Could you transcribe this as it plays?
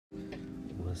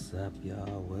What's up,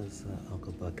 y'all? What's up?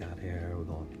 Uncle Buck out here. We're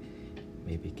going to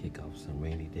maybe kick off some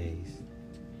rainy days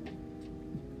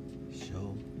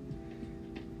show.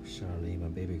 Charlene, my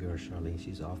baby girl Charlene,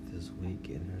 she's off this week,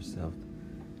 getting herself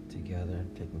together,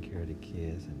 taking care of the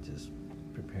kids, and just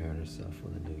preparing herself for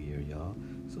the new year, y'all.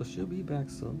 So she'll be back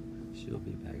soon.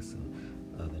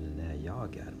 Other than that, y'all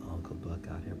got Uncle Buck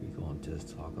out here. We're going to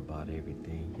just talk about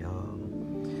everything, y'all.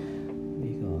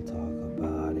 We're going to talk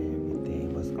about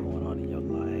everything, what's going on in your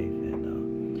life, and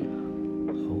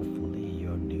hopefully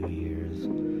your New Year's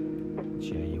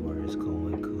January is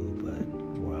going cool. But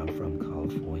where I'm from,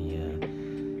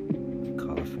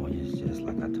 California's just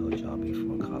like I told y'all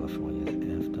before, California's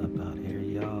effed up out here,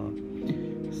 y'all.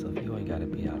 So if you ain't got to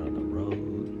be out on the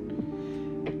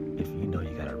road, if you know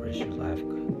you got to risk your life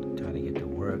trying to get to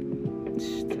work,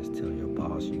 just tell your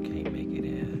boss you can't make it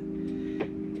in.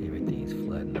 Everything's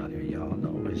flooding out here, y'all.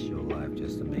 Don't risk your life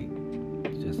just to make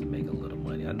a little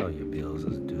money. I know your bills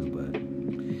is due, but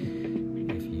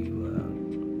if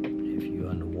you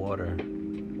underwater,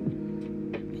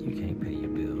 you can't pay your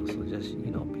bills. So just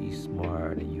be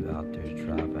smart. And you out there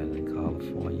driving in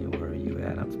California, where you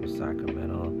at? I'm from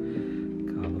Sacramento,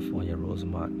 California,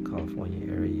 Rosemont, California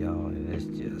area, y'all, and it's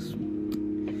just,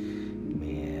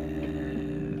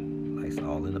 man, like it's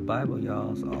all in the Bible,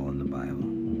 y'all. It's all in the Bible.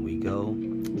 When we go,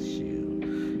 shoot,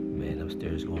 man,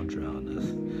 upstairs gonna drown us.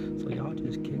 So y'all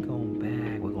just kick on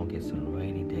back. We're gonna get some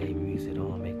rainy day music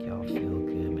on, make y'all feel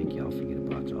good, make y'all forget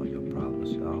about all your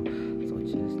problems, y'all. So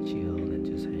just chill and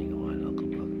just hang on. Uncle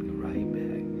Buck will be right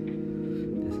back.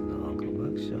 This is the Uncle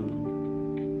Buck Show.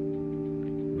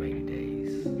 Rainy days.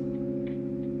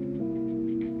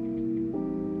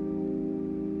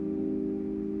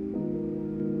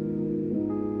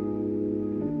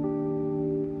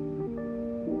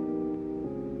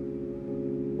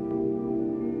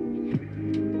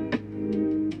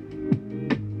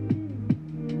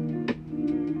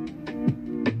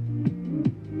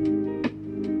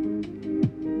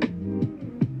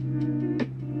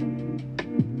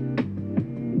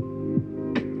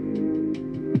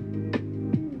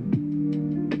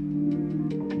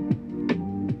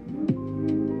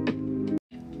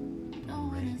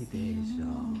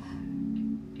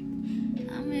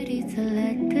 To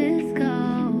let this go,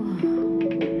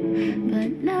 but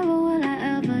never will I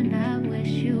ever not wish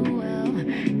you well.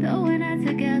 Though we're not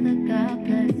together, God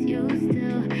bless you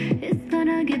still. It's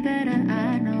gonna get better,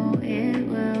 I know it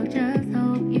will. Just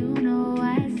hope you know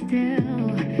I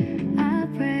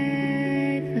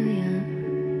pray for you.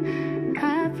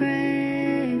 I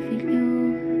pray for you.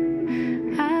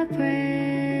 I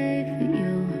pray for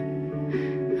you.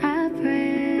 I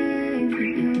pray for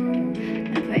you.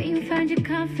 I pray you find your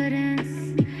confidence.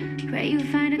 Pray you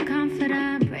find a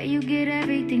confidant. Pray you get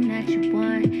everything that you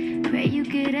want. Pray you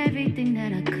get everything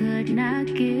that I could not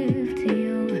give to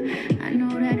you. I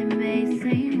know that it may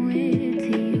seem weird to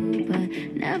you, but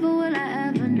never will I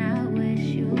ever not wish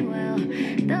you well.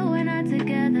 Though we're not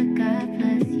together, God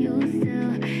bless you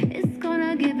still. It's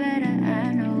gonna get better,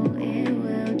 I know it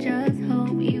will. Just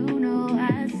hope you know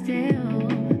I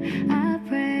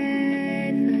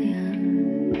pray for you.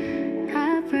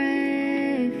 I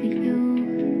pray for you.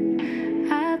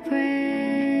 I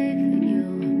pray for you.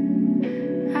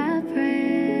 I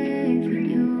pray for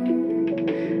you.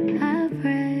 I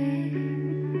pray.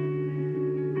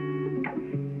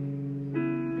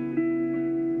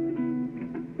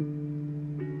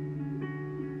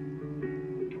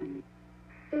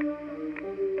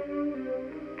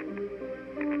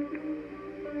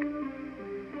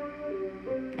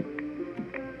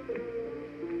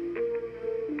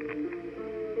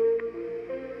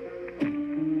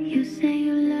 You say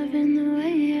you're loving the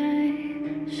way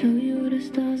I show you the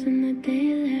stars in the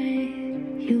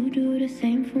daylight. You do the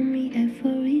same for me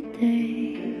every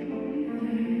day.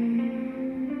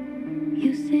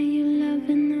 You say you're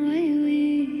loving the way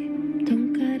we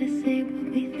don't gotta say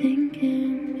what we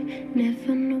thinking.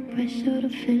 Never no pressure to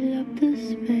fill up the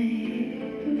space.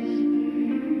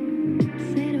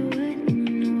 Say the word and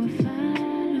you know I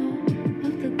follow.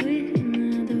 Off the grid in the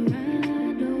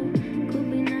Eldorado. Could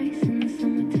be nice in the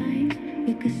summertime.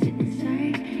 We could sit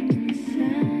inside in the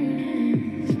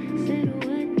silence. Say the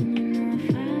word and you know I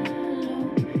follow.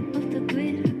 Off the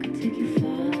grid, I could take you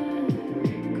far.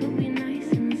 Could be nice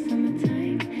in the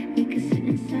summertime. We could sit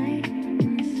inside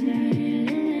in the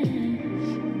silence.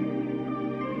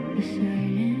 The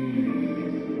silence.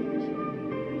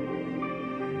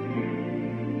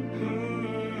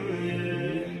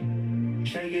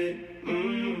 Shake it,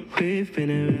 We've been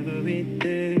here every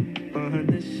day on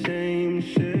the same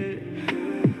shit.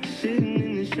 Sitting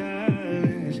in the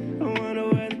silence, I wonder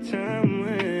where the time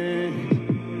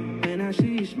went. And I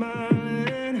see you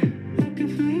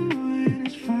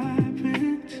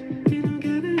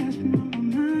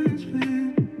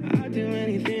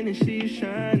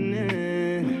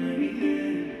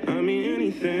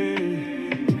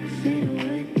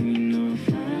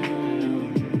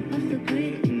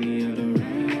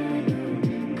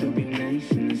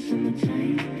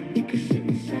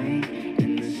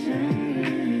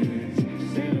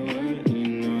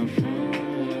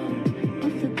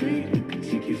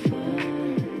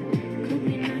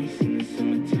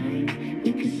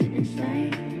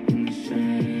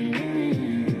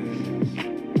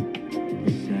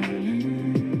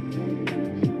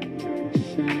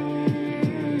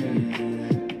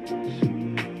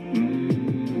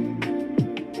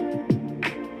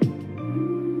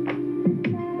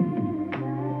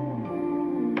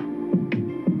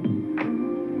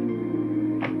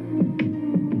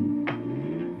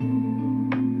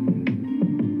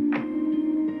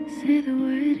say the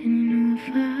word and you know I'll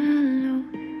follow.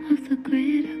 Off the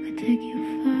grid, I could take you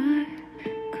far.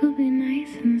 Could be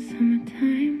nice in the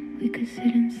summertime. We could sit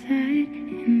inside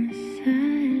in the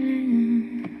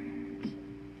silence.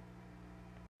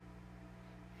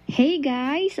 Hey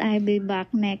guys, I'll be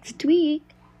back next week.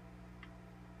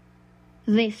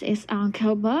 This is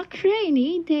Uncle Buck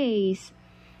Rainy Days.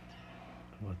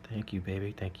 Well, thank you,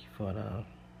 baby. Thank you for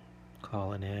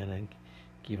calling in and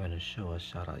giving the show a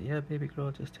shout out. Yeah, baby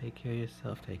girl, just take care of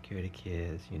yourself, take care of the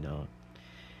kids,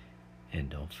 And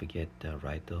don't forget to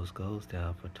write those goals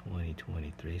down for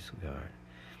 2023, sweetheart.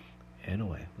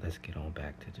 Anyway, let's get on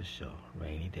back to the show.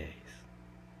 Rainy Days.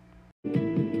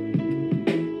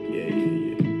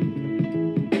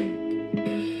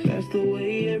 That's the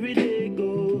way every day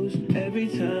goes. Every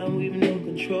time we've no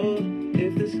control.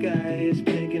 If the sky is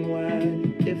pink and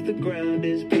white, if the ground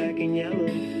is black and yellow,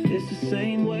 it's the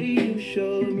same way you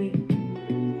showed me.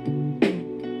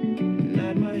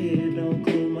 Nod my head, don't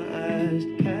close my eyes.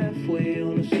 Halfway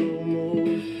on a slow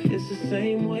move. It's the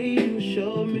same way you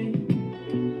showed me.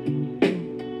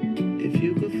 If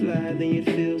you could fly, then you'd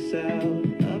feel south.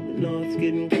 Up north's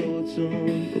getting cold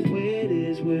soon. The way it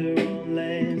is, we're on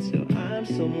land, so I'm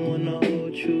someone to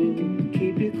hold true.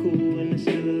 Keep you cool when it's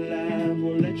still alive.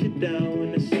 Won't let you down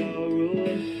when it's all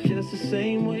ruined. Just the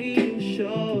same way you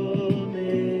showed me.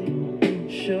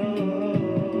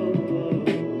 Showed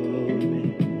me.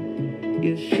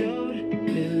 You showed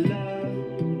me love.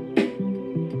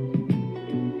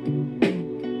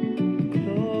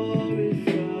 Glory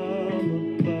from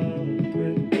above.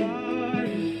 Regard,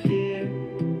 dear.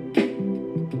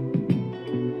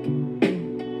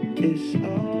 It's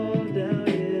all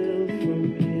downhill from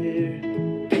here.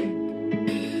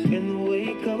 In the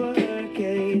wake of a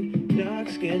hurricane, dark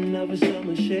skin of a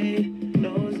summer shade,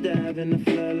 nose dive in the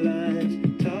floodlines,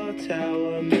 tall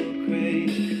tower, milk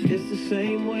craze. It's the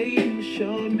same way you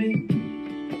showed me.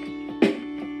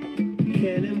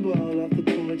 Cannonball off the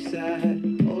porch side,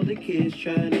 older kids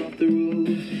trying off the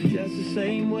roof. Just the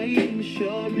same way you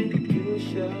showed me. You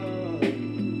showed.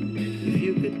 If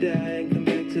you could die and come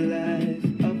back to life,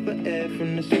 up for air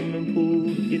from the swimming pool,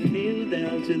 you kneel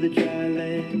down to the dry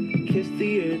land, kiss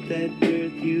the earth that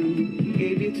birthed you,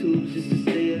 gave you tools just to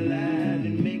stay alive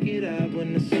and make it out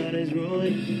when the sun is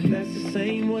ruined. That's the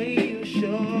same way you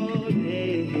showed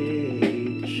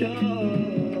me. Showed.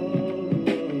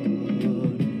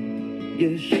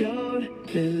 You showed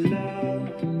me love.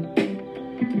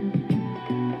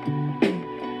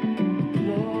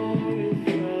 Glory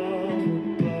from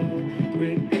above.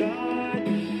 Regard,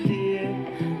 dear.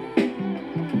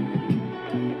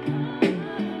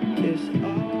 It's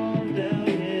all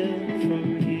downhill from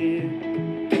here.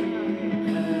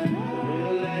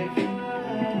 Real life,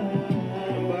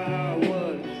 where I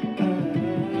was.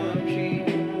 I'm cheap,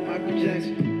 Michael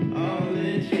Jackson, all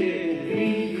this shit.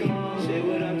 Say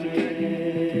what up to Becky,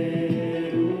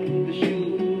 the shoe.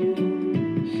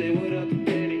 Say what up to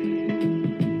Danny.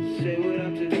 Say what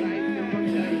up to life and my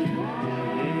tight.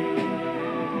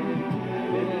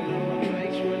 Running up,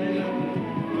 lights running up.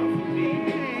 I'm from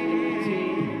B18,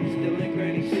 still in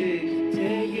granny 6.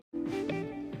 Take it.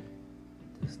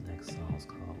 This next song's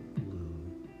called Blue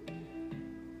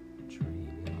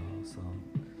Dream, y'all. So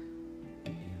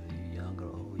either you're young or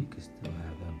old, you can still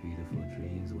have them beautiful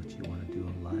dreams, what you want to do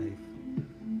in life.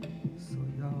 So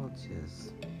y'all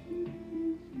just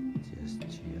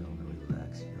chill and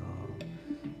relax, y'all,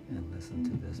 and listen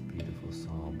to this beautiful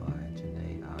song by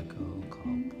Janae Aiko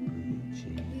called Blue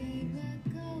Jeans.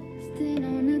 Ghosted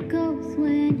on a ghost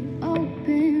when you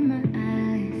open my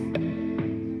eyes.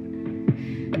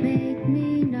 Make me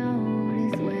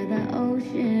notice where the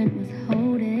ocean was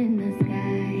holding the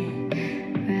sky.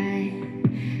 Right.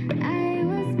 I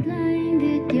was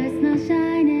blinded, you're still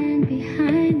shining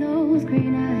behind those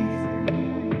green eyes.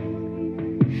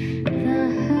 The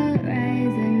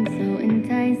horizon so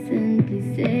enticing, please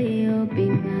say you'll be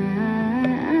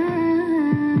mine.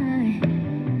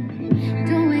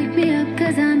 Don't wake me up,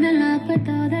 cause I'm in love with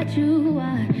all that you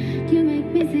are. You make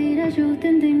me see the truth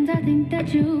in things I think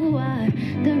that you are.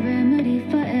 The remedy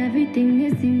for everything,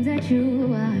 it seems that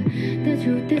you are. The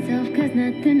truth itself, cause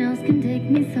nothing else can take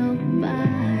me so far.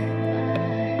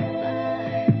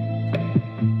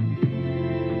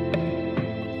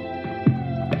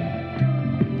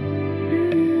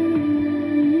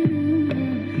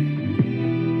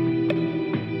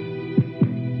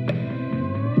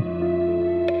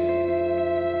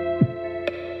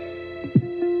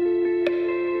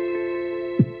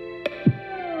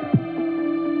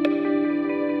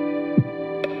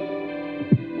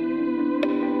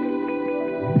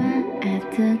 My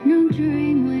afternoon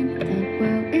dream when the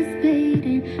world is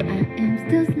fading, I am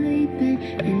still sleeping.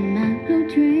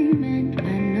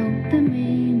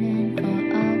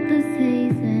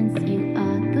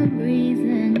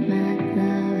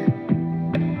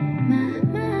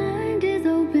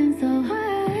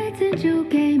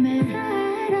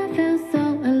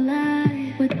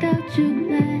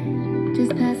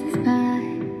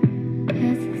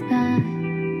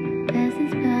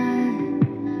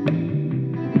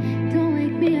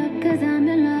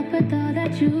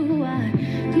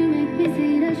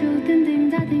 the truth in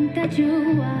things. I think that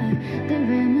you are the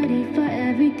remedy for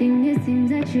everything. It seems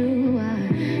that you are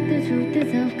the truth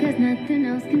itself, 'cause nothing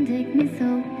else can take me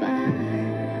so far.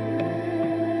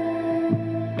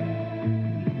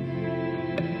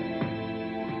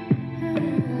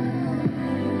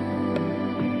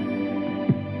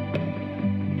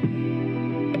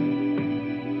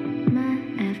 My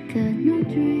afternoon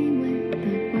dream when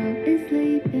the world is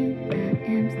sleeping, I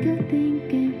am still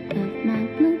thinking of my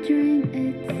blue dream.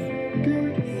 It's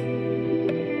bliss.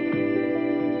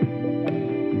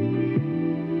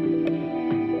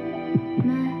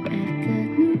 My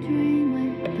afternoon dream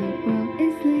when the world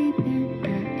is sleeping, I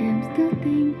am still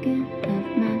thinking of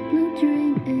my blue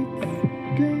dream. It's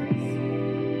bliss.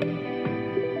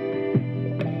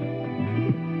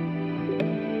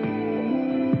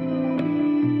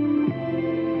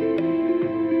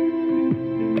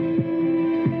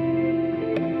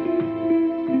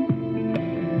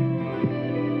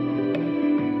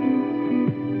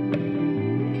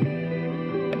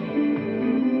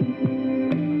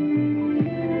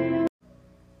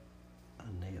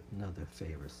 Another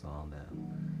favorite song that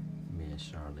me and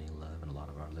Charlene love and a lot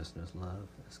of our listeners love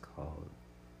is called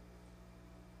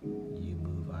You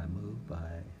Move, I Move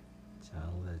by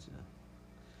John Legend.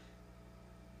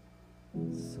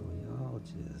 So y'all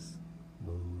just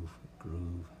move,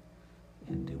 groove,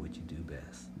 and do what you do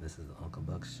best. This is the Uncle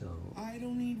Buck Show. I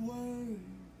don't need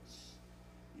words.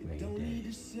 You Rainy don't need to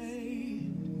days. say.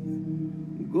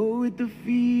 Go with the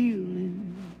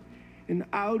feeling, and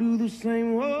I'll do the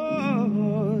same.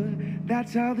 Oh,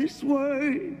 that's how this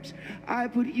works. I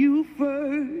put you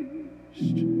first.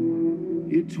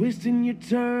 You twist and you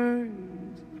turn.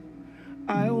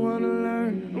 I wanna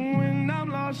learn. When I'm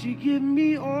lost, you give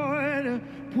me order.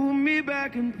 Pull me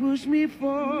back and push me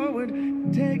forward.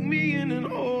 Take me in and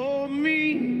hold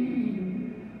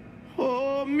me.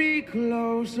 Hold me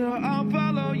closer. I'll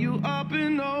follow you up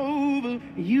and over.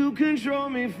 You control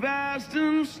me fast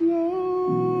and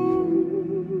slow.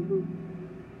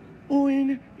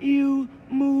 When you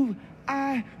move,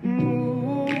 I move.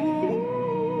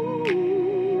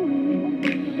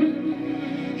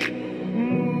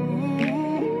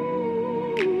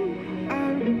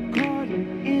 I'm caught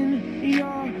in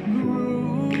your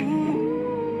groove.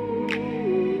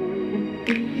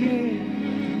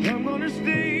 Yeah, I'm gonna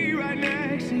stay right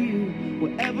next to you.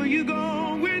 Wherever you're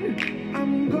going,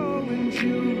 I'm going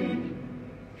to.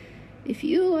 If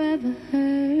you ever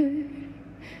hurt,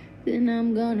 then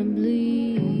I'm gonna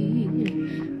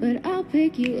bleed. But I'll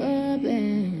pick you up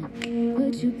and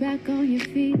put you back on your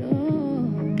feet. Oh,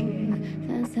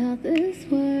 that's how this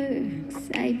works.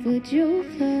 I put you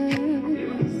first.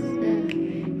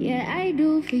 Yeah, I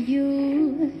do for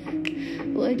you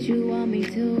what you want me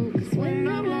to. 'Cause when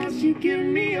I'm lost, you give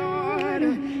me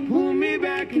order. Pull me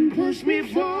back and push me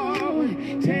forward.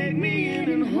 Take me in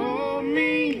and hold me.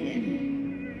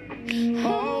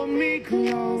 Hold me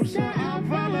closer, I'll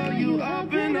follow you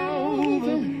up and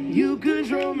over. You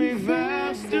control me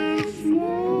fast and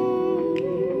slow.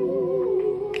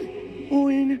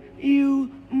 When you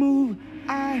move,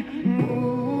 I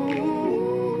move.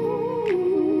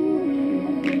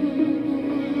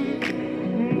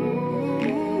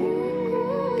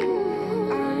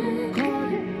 I'm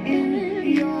caught in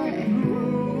your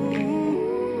groove.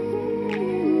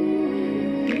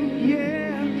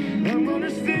 Yeah, I'm gonna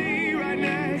stay right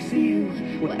next to you.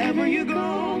 Wherever you're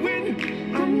going,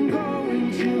 I'm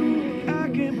going to. I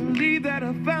can't believe that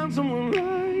I found someone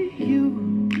like you.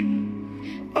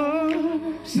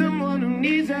 Oh, someone who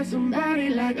needs that somebody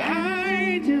like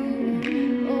I do.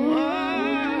 Oh,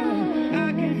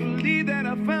 I can't believe that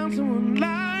I found someone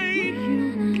like you.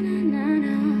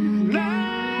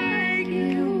 Like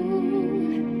you.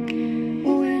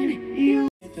 When you.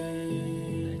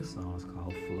 Next song is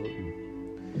called Floating.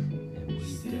 And we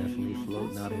definitely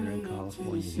floating out here in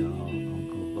California, y'all.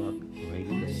 Uncle Buck,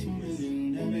 rainy days.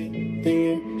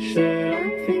 Everything you said, I'm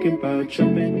thinking about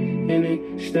jumping in it.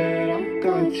 Instead, I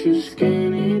got you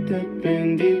skinny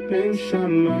dipping deep inside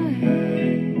my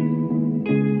head.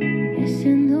 It's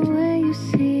in the way you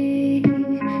see,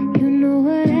 you know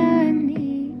what I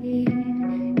need.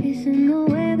 It's in the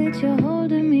way that you're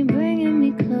holding me, bringing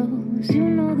me close. You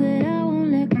know that I won't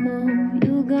let go.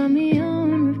 You got me on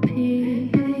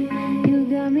repeat. You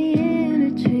got me in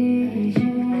a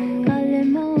dream. I let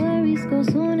my worries go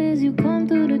soon as you come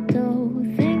through the door.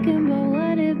 Thinking about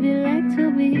what it'd be like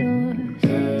to be yours.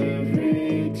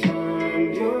 Every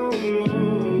time you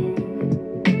move,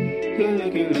 you're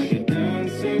looking like you're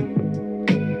dancing.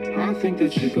 I think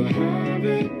that you could have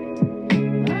it.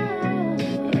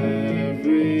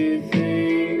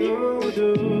 Everything you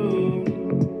do,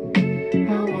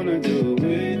 I wanna do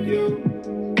it.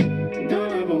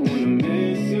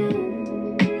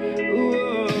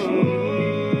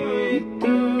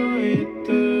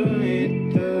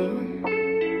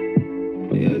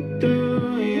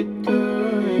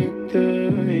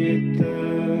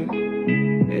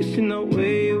 missing the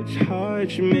way you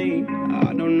touch me.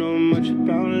 I don't know much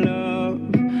about love,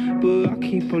 but I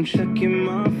keep on checking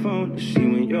my phone to see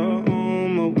when you're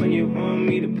home or when you want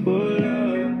me to pull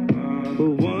up. But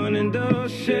one and the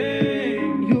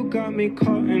same, you got me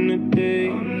caught in the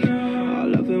days. I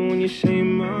love it when you say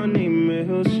my name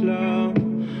real slow.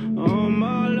 All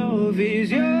my love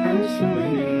is yours. I'm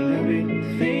swimming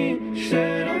everything.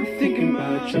 Said I'm thinking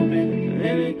about jumping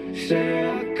in it. Said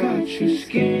I got you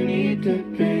skinny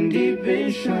dipping deep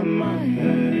inside my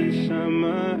head, inside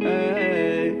my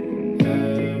head.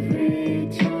 Every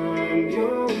time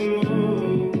you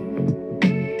move,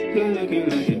 you're looking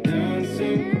like you're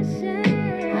dancing.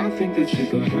 I think that you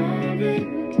could have it.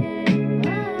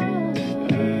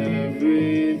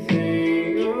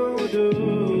 Everything you do,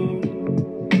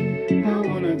 I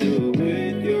wanna do it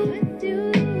with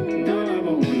you. Don't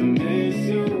ever wanna miss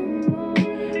you.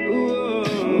 Ooh,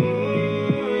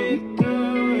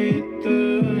 you do.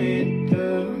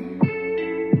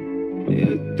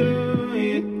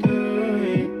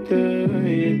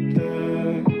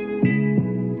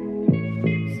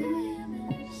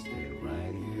 Stay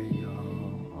right here,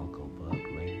 y'all. Uncle Buck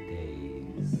Rainy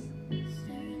Days.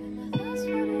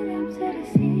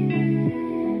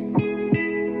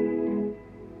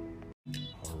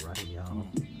 Alright, y'all.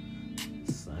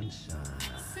 Sunshine.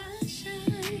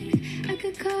 Sunshine, I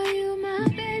could call you my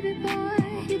baby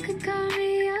boy. You could call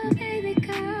me your baby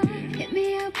girl. Hit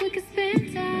me up, we could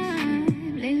spend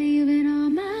time. Lately you've been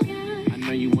on my mind. I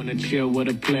know you wanna chill with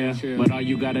a player, but all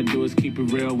you gotta do is keep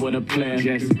it real with a player.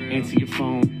 Just answer your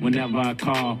phone whenever I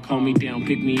call. Hold me down,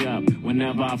 pick me up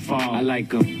whenever I fall. I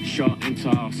like 'em short and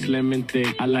tall, slim and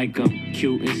thick. I like 'em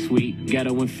cute and sweet,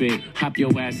 ghetto and fit. Hop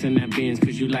your ass in that Benz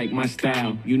cause you like my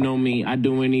style. You know me, I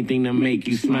do anything to make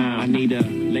you smile. I need a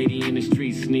lady in the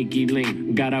street, sneaky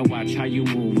link. Gotta watch how you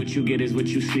move, what you get is what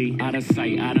you see. Out of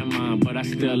sight, out of mind, but I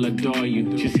still adore you.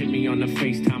 Just hit me on the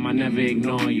FaceTime, I never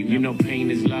ignore you. You know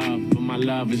pain is love, but my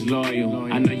love is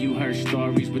loyal. I know you heard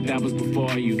stories, but that was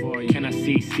before you. Can I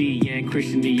see you and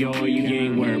Christian Dior? You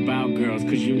ain't worried about girls,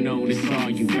 cause you know this all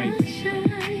you, baby.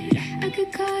 Sunshine, I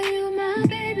could call you my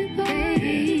baby boy.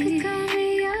 You could call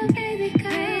me your baby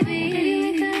girl. Baby,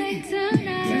 we could link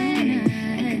tonight.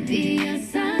 I could be your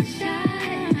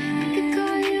sunshine. I could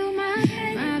call you my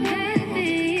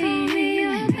baby. Call me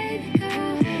your baby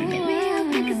girl. Hit me up,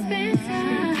 we could spend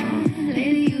time.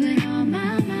 Lately you've been on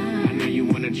my mind. I know you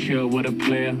wanna chill with a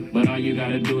player, but all you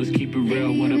gotta do is keep it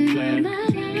real with a player.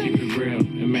 Keep it real,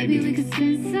 and Maybe we maybe could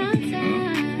spend some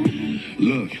time.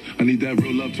 Look, I need that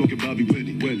real love talking Bobby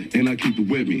Whitney. And I keep it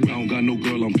with me. I don't got no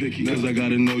girl, I'm picky. Cause I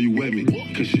gotta know you with me.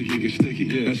 Cause shit can get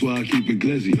sticky. That's why I keep it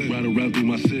glizzy. Ride around through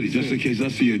my city. Just in case I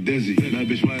see a dizzy. That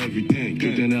bitch my everything.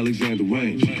 Good than Alexander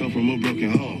Wayne. She come from a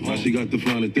broken home. Now she got the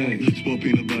finer thing. Sport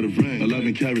peanut butter rain.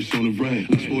 11 carats on the brain.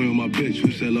 I spoil my bitch.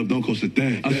 Who said love don't cost a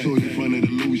thing? I saw you in front of the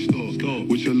Louis store.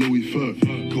 With your Louis fur.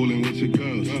 Cooling with your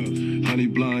girls. Honey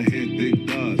blonde hair, thick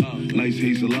thighs. Nice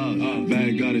hazel eyes.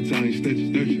 Bag got Italian stitches.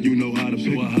 You know how to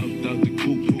pick. So I hopped out the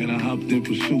coupe and I hopped in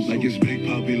pursuit. Like it's Big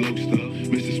Poppy Loaster.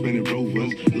 Mr. Spinning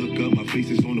Rovers. Look up, my face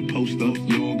is on the poster.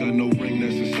 You don't got no ring,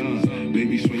 that's a sign.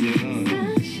 Baby, swing your line.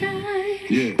 Sunshine,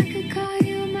 Yeah. I could call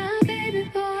you my baby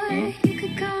boy. You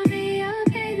could call me your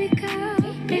baby girl.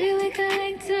 Maybe we could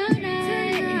link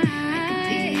tonight. I could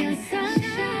be your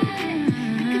sunshine.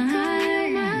 I could call you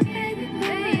my baby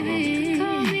boy.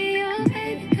 Call me your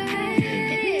baby girl.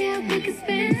 Hit me up, we could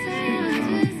spend time.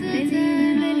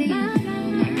 Lately, I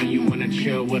know you wanna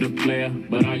chill with a player,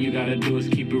 but all you gotta do is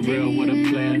keep it real with a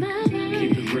player.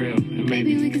 Keep it real, and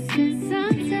maybe we maybe could spend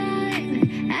some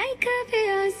time. I could be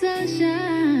your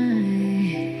sunshine.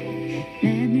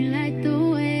 Let me light the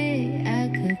way. I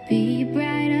could be a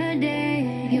brighter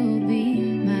day. You'll be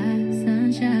my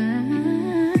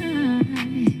sunshine.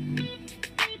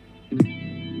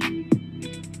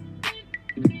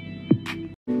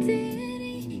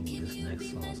 This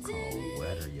next song's called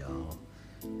Wetter, y'all.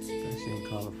 Especially in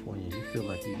California, you feel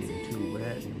like you're getting too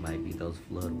wet. It might be those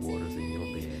flood waters in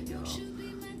your bed, y'all.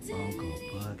 Uncle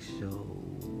Buck Show,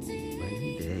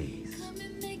 Rainy Days.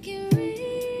 Make it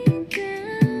rain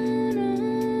down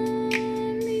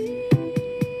on me.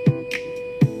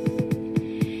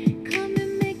 Come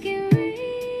and make it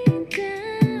rain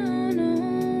down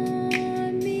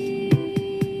on me.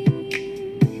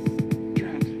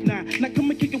 Now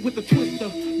come and kick it with a twister.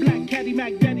 Black caddy,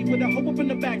 Mac Daddy with a hoe up in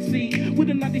the backseat. With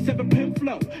a 97 pin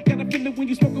flow. Got a feeling when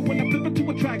you smoke it when I flip it to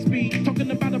a track speed.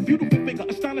 Talking about a beautiful figure,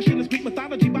 astonishing and speak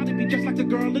mythology. Body be just like the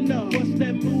girl in love. What's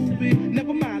that movie?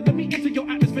 Never mind, let me enter your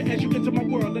atmosphere as you enter my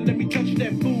world and let me touch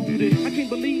that booty. I can't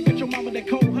believe that your mama that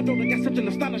cold. Her daughter got such an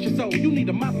astonishing soul. You need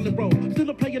a modeling role. Still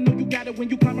a player, know you got it when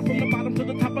you climbing from the bottom to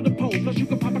the top of the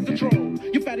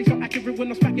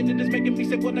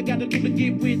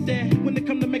get with that. When it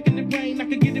come to making it rain, I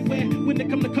can get it wet. When it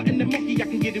come to cutting the monkey, I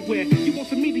can get it wet. You want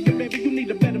some media, baby, you need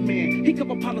a better man. He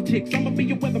cover politics, I'ma be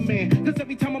your weatherman. Cause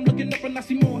every time I'm looking up and I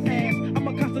see more ass,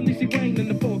 I'ma constantly see rain in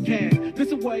the forecast.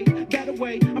 This away, that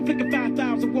away, I'm flicking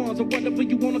 5,000 ones or whatever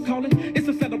you wanna call it. It's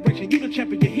a celebration, you the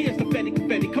champion, here's the confetti,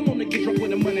 confetti. Come on and get drunk with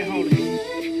the money, hold it.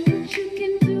 But you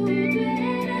can do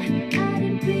better. I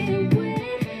done been wet,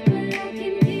 but I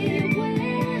can get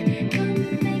wet. Come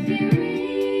and make it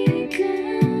rain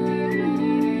down on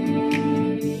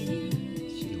me.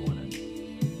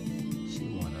 She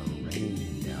wanna rain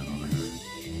down on her.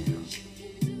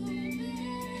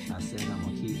 Damn. I said I'm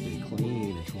gonna keep it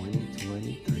clean in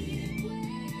 2023.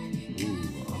 Ooh,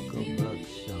 Uncle Buck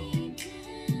Show.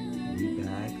 We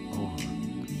back on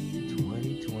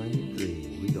 2023.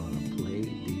 We gonna play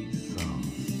these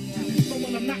songs. So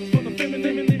when I'm not for the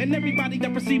feminine, and everybody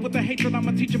that perceive with the hatred,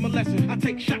 I'ma teach them a lesson. I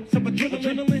take shots of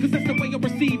adrenaline, cause that's the way I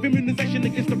receive immunization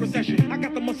against the recession. I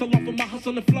got the muscle off of my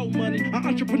hustle and flow money. An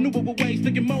entrepreneur with ways to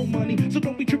get more money. So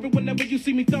don't be tripping whenever you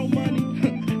see me throw money.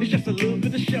 It's just a little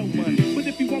bit of show money. But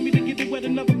if you want me to get it wet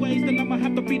in other ways, then I'ma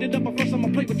have to beat it up. But first I'ma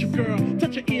play with your girl.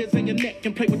 Touch your ears and your neck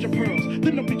and play with your pearls.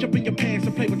 Then I'll reach up in your pants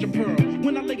and play with your pearl.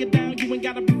 When I lay it down, you ain't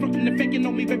gotta be frontin' and faking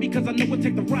on me, baby, cause I know it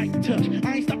take the right touch.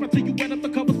 I ain't stopping till you wet up the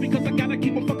covers because I gotta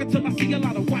keep on fucking till I see a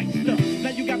lot of white stuff. Now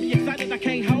you got me excited, I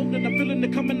can't hold it. I'm feeling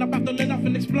it coming, I'm about to let off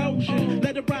an explosion.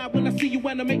 Let it ride when I see you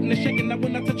animating and shaking. Now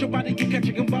when I touch your body, you catch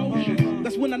a convulsion.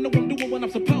 That's when I know I'm doing what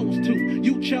I'm supposed to.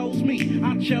 You chose me,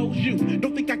 I chose you.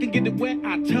 Don't think I can get it wet,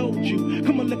 I told you.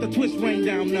 Come on, let the twist rain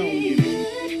down on you.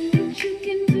 But you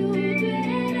can do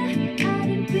better. I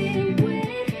done been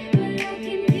wet, but I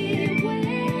can get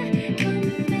wet. Come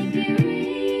and make it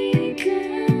rain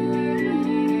down on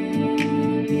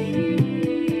me.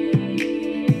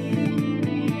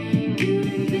 You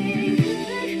done been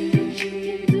good, but you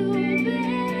can do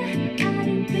better. I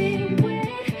done been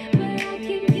wet, but I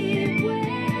can get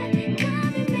wet.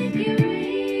 Come and make it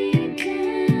rain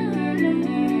down on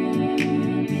me.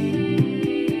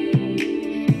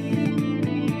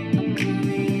 I'm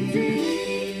calling you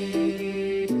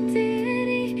daddy,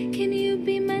 daddy. Can you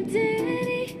be my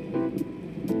daddy,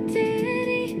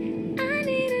 daddy? I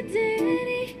need a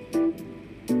daddy,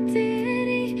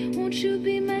 daddy. Won't you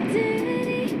be my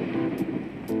daddy,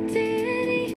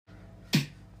 daddy?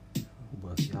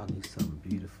 But if y'all need something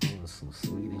beautiful and some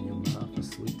sweet in your mouth, a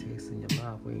sweet taste in your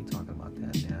mouth, we ain't talking about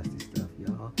that nasty stuff,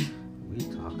 y'all. We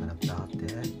talking about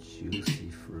that juicy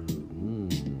fruit.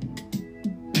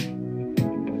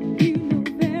 You know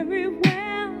very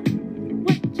well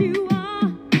what you are.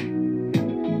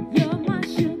 You're my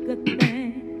sugar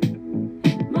thing,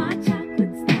 my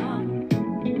chocolate star.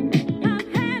 I've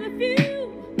had a few,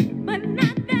 but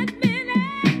not that many.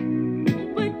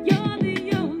 But you're the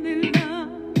only love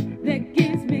that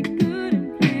gives me good and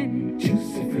plenty.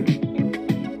 Juicy fruit.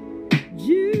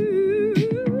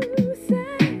 Juicy.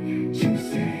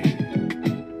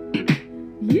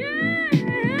 Yeah.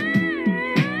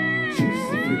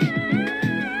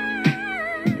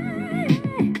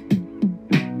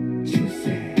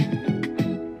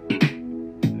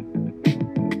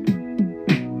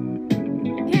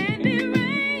 Candy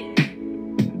rain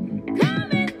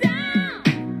coming down,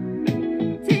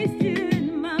 taste you in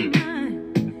my mind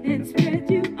and spread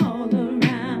you all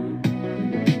around.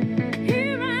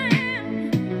 Here I am,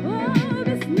 oh,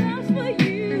 this love's for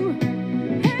you.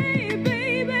 Hey,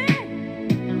 baby,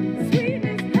 sweet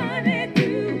as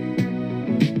honeydew.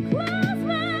 Close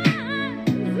my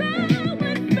eyes, I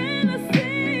would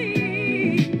fantasy,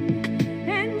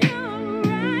 and you're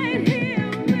right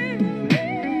here with me.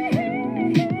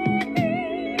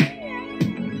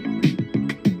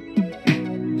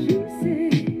 Juicy.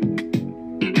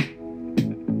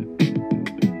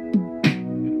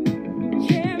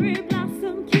 Cherry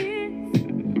blossom kiss,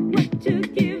 what you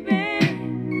giving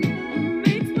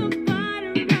makes my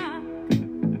body rock,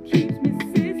 keeps me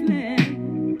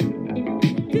sizzling.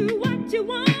 Do what you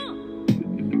want,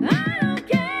 I don't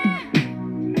care.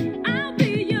 I'll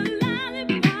be your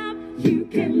lollipop. You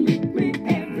can lick me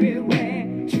everywhere.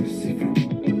 Juicy fruit.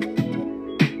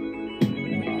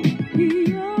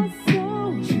 You're so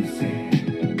juicy.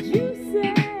 Juicy.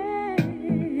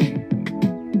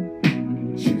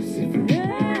 Juicy fruit.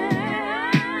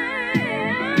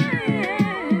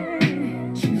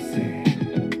 Juicy.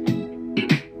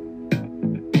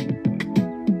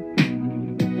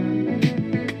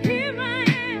 Here I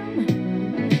am,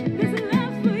 this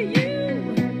love's for you.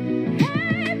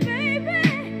 Hey, baby,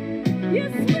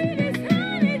 you're sweet as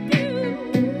honeydew.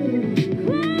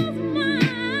 Close my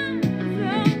eyes,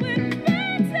 I would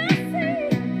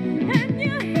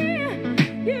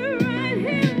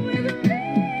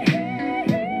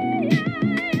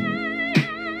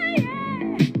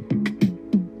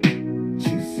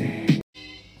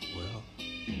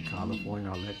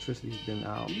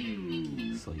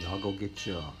So y'all go get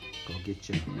your.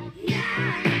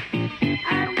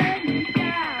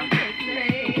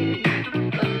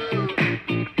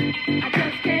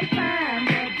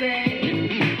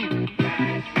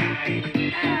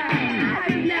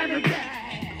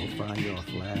 Find your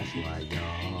flashlight,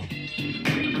 y'all.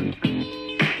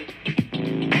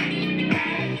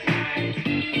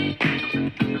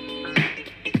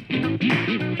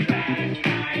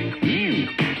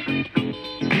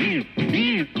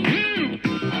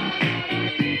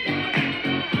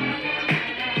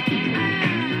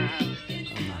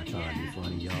 I'm not trying to be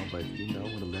funny, y'all, but you know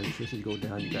when electricity go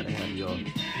down, you gotta have your.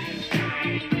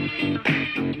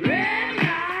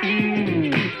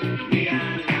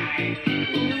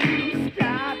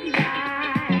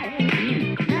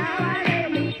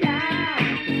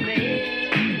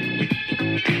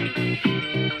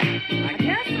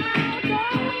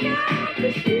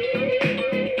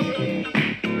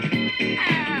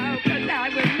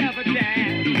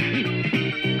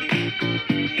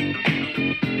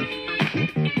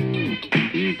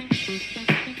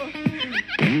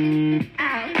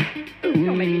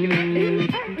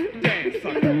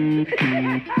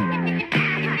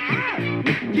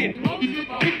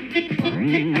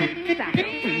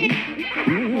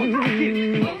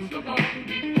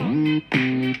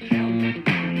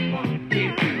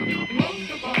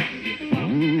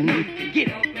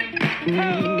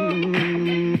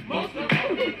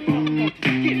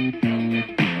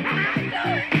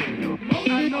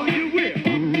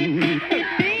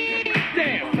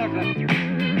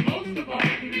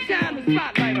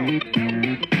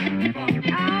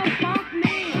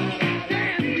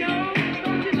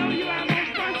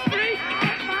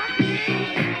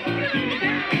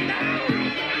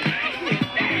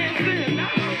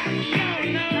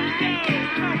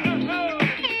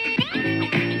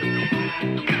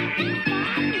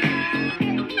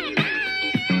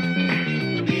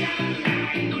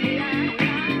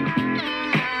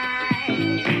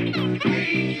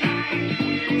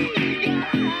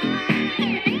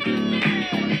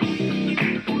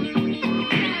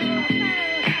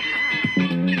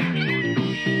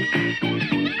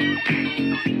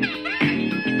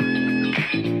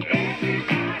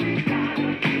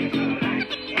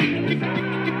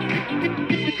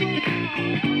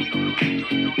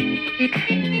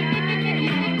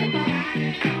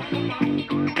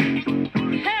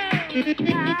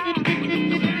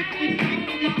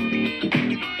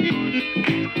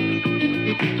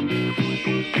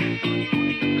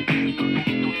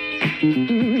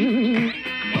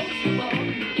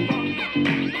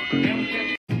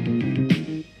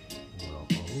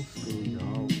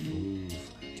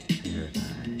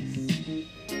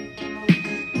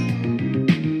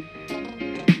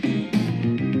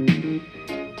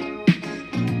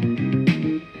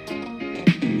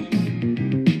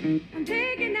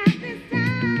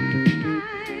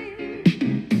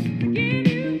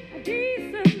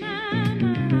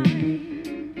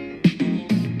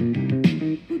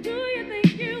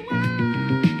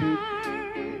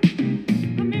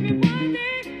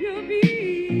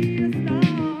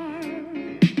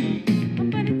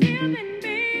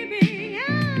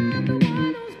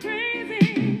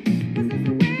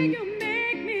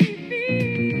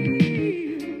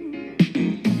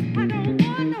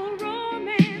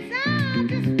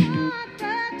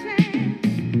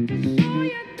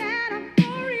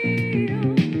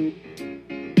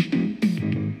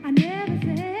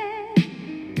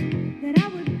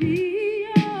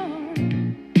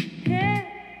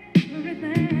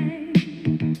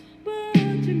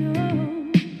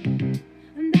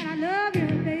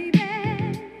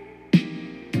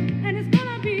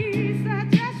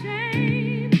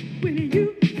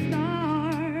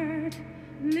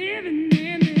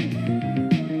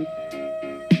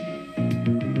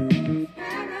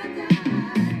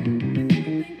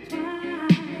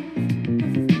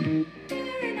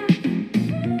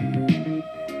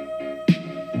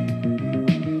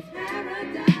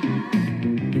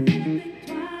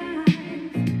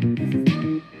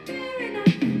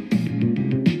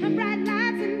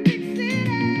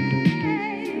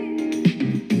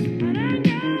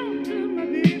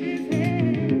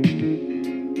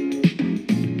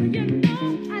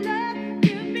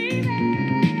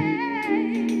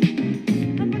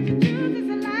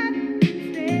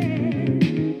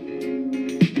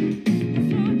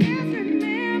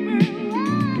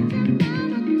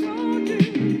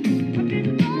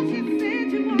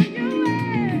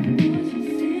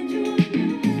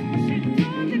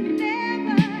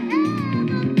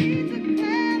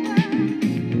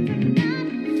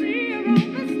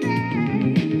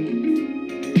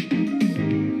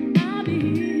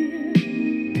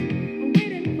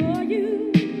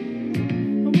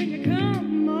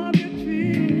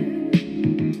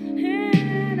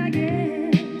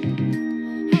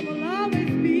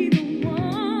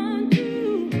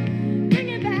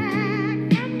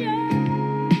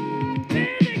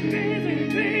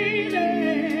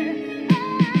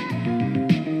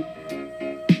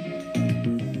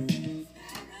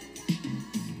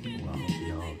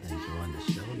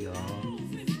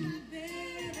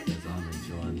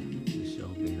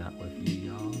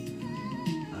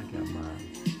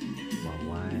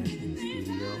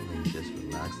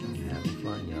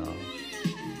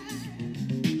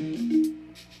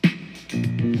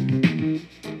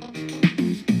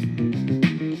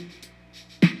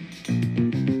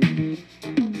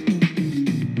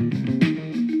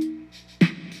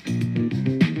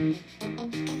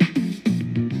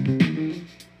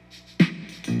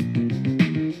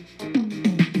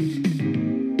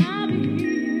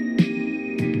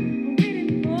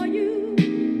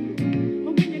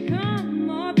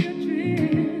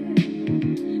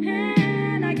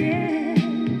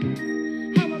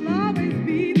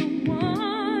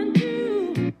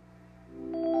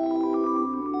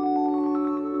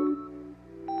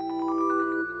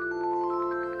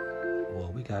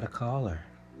 got a caller.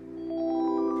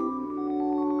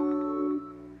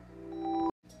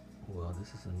 Well,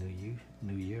 this is a new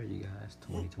year, you guys,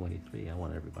 2023. I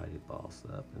want everybody to boss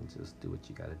up and just do what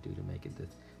you got to do to make it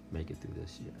through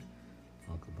this year.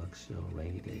 Uncle Buck Show,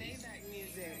 Rainy Days.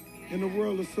 In the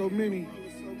world of so many,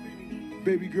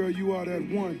 baby girl, you are that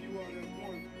one.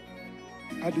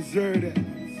 I deserve that.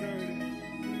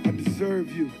 I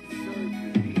deserve you.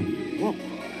 Whoa.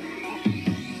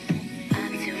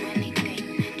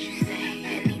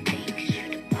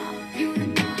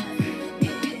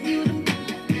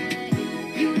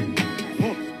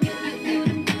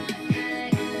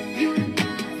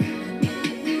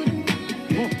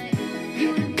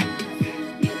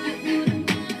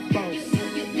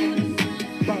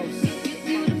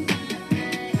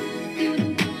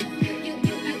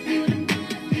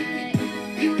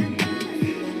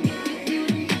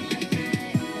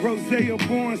 A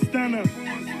born stunner,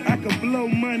 I could blow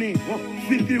money,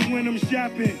 50 when I'm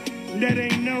shopping, that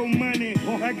ain't no money.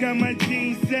 I got my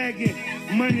jeans sagging,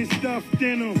 money stuffed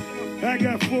in them. I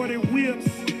got 40 whips,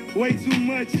 way too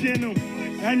much in them.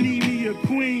 I need me a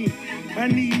queen, I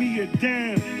need me a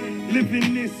dime.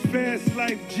 Living this fast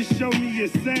life, just show me a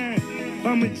sign.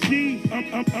 I'm a G,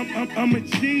 I'm a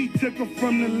G. Took her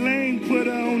from the lane, put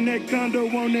her on that condo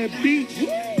on that beach.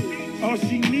 All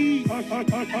she needs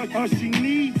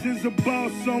is a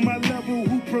boss on my level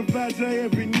who provides her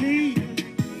every need.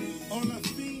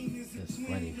 It's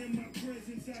funny.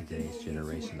 Today's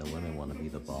generation of women want to be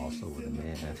the boss over the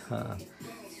man.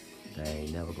 They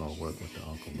ain't never gonna work with the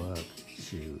Uncle Buck.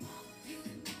 Shoot.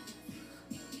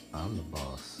 I'm the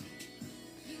boss.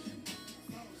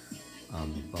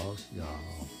 I'm the boss,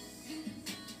 y'all.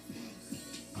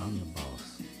 I'm the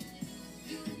boss.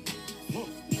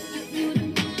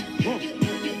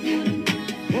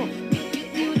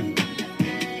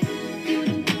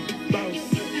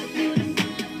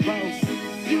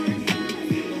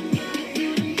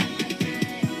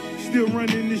 Still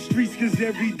running the streets cause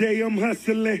every day I'm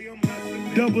hustling.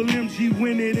 Double MG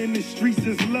win it and the streets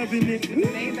is loving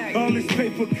it. All this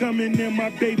paper coming and my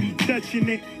baby touching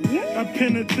it. I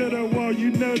pin her to the wall,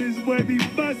 you know this boy be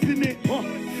busting it.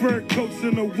 Fur coats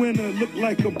in the winter look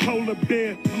like a polar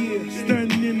bear.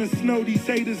 Stunning in the snow, these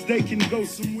haters, they can go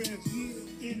somewhere.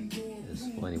 It's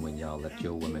funny when y'all let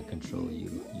your woman control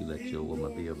you. You let your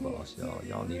woman be a boss, y'all.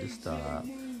 Y'all need to stop.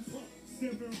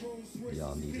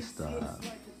 Y'all need to stop.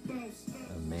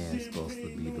 A man's supposed to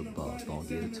be the boss. Don't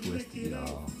get it twisted,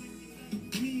 y'all.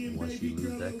 Once you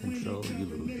lose that control, you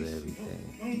lose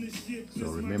everything.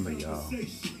 So remember, y'all.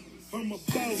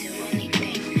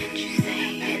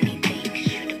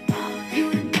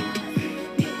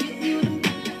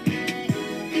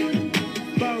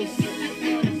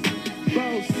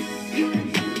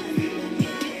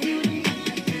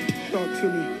 Talk to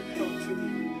me.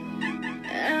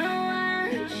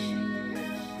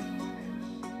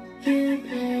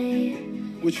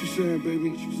 What you saying, baby?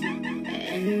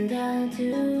 And I'll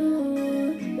do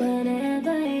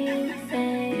whatever you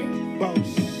say.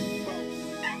 Boss.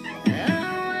 I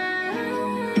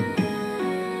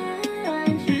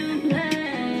want you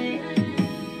play.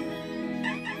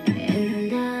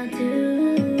 And I'll do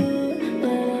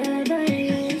whatever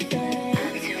you say.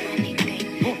 I'll do anything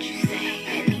that you say,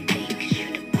 anything 'cause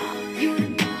you're the boss.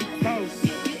 Boss.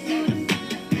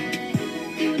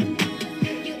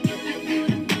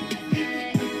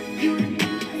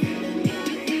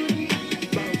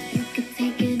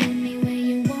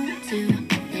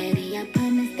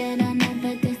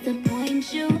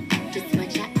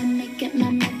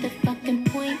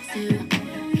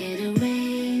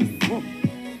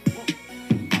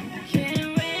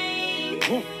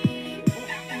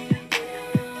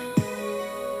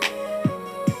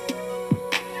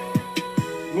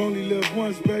 You only live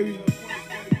once, baby.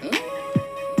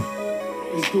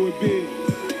 Let's do it big.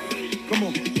 Come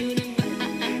on.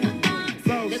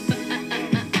 Boss.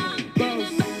 Boss.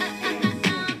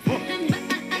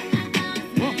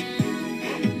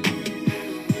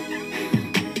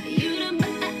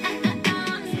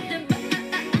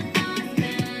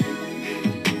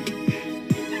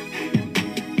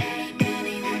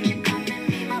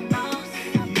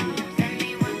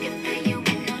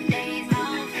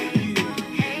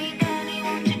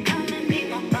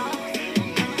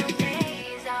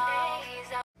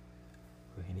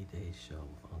 Rainy Day Show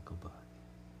with Uncle Buck.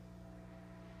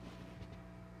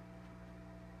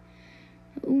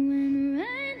 When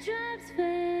raindrops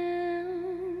fell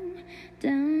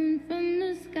down from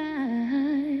the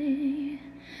sky,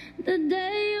 the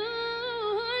day you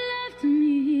left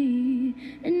me,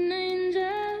 an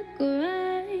angel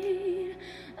cried.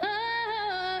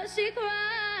 Oh, she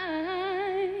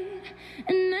cried,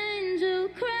 and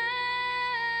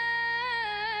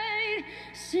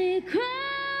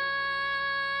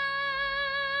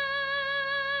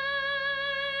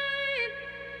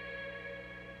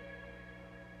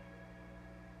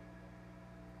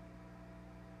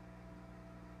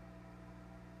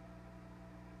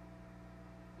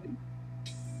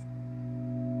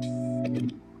I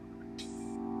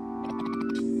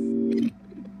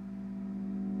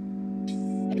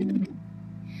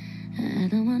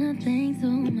don't wanna think so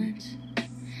much.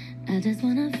 I just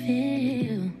wanna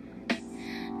feel.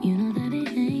 You know that it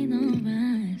ain't no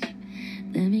rush.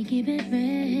 Let me keep it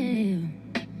real.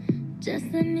 Just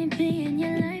let me be in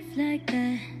your life like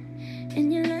that.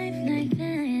 In your life like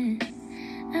that.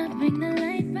 I'll bring the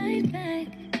light right back.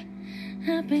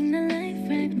 I'll bring the light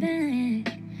right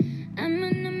back. I'm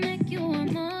gonna make you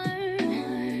want more.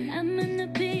 I'm gonna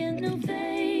be a new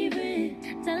favorite.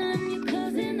 Tell them you're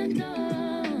closing the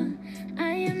door.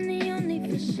 I am the only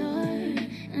for sure.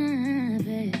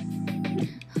 Babe.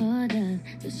 Hold up,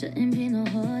 there shouldn't be no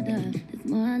hold up. There's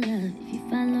more love if you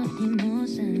follow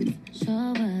emotions.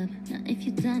 Show up, now if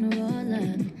you down to roll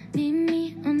up. Meet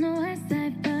me on the west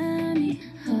side for me.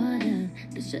 Hold up,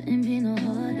 there shouldn't be no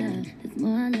hold up. There's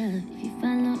more love if you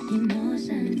follow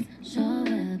emotions. Show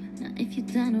up, now if you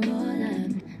down to roll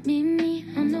up. Meet me,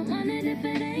 I'm the one that if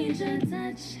it ain't your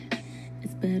touch.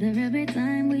 It's better every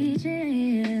time we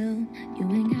chill.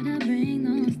 You ain't gotta bring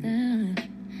no stuff.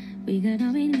 We got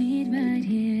all we need right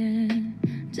here.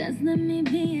 Just let me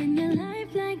be in your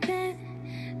life like that.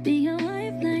 Be your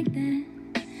wife like that.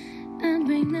 I'll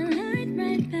bring the light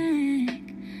right back.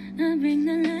 I'll bring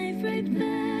the light right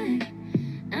back.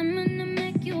 I'm gonna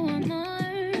make you want more.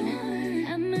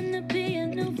 I'm gonna be a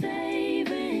new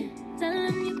favorite. Tell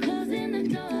them you're closing the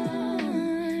door.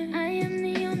 I am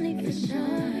the only for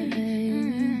sure,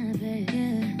 baby.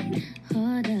 Yeah.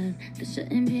 Hold up, there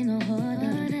shouldn't be no hold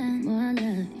up. More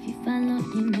love if you follow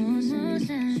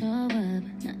emotions. Show up,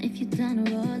 now if you down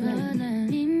to roll up.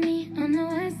 Meet me on the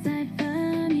west side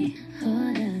for me.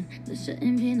 Hold up, there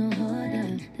shouldn't be no hold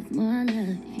up. There's more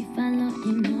love if you follow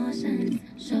emotions.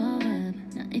 Show up,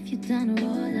 now if you down to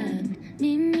roll up.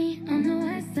 Meet me on the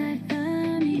west side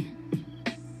for me.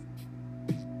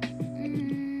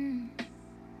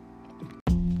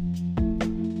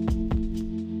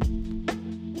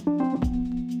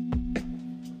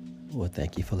 Well,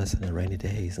 thank you for listening to Rainy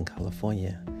Days in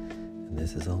California. And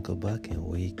this is Uncle Buck, and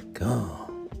we gone.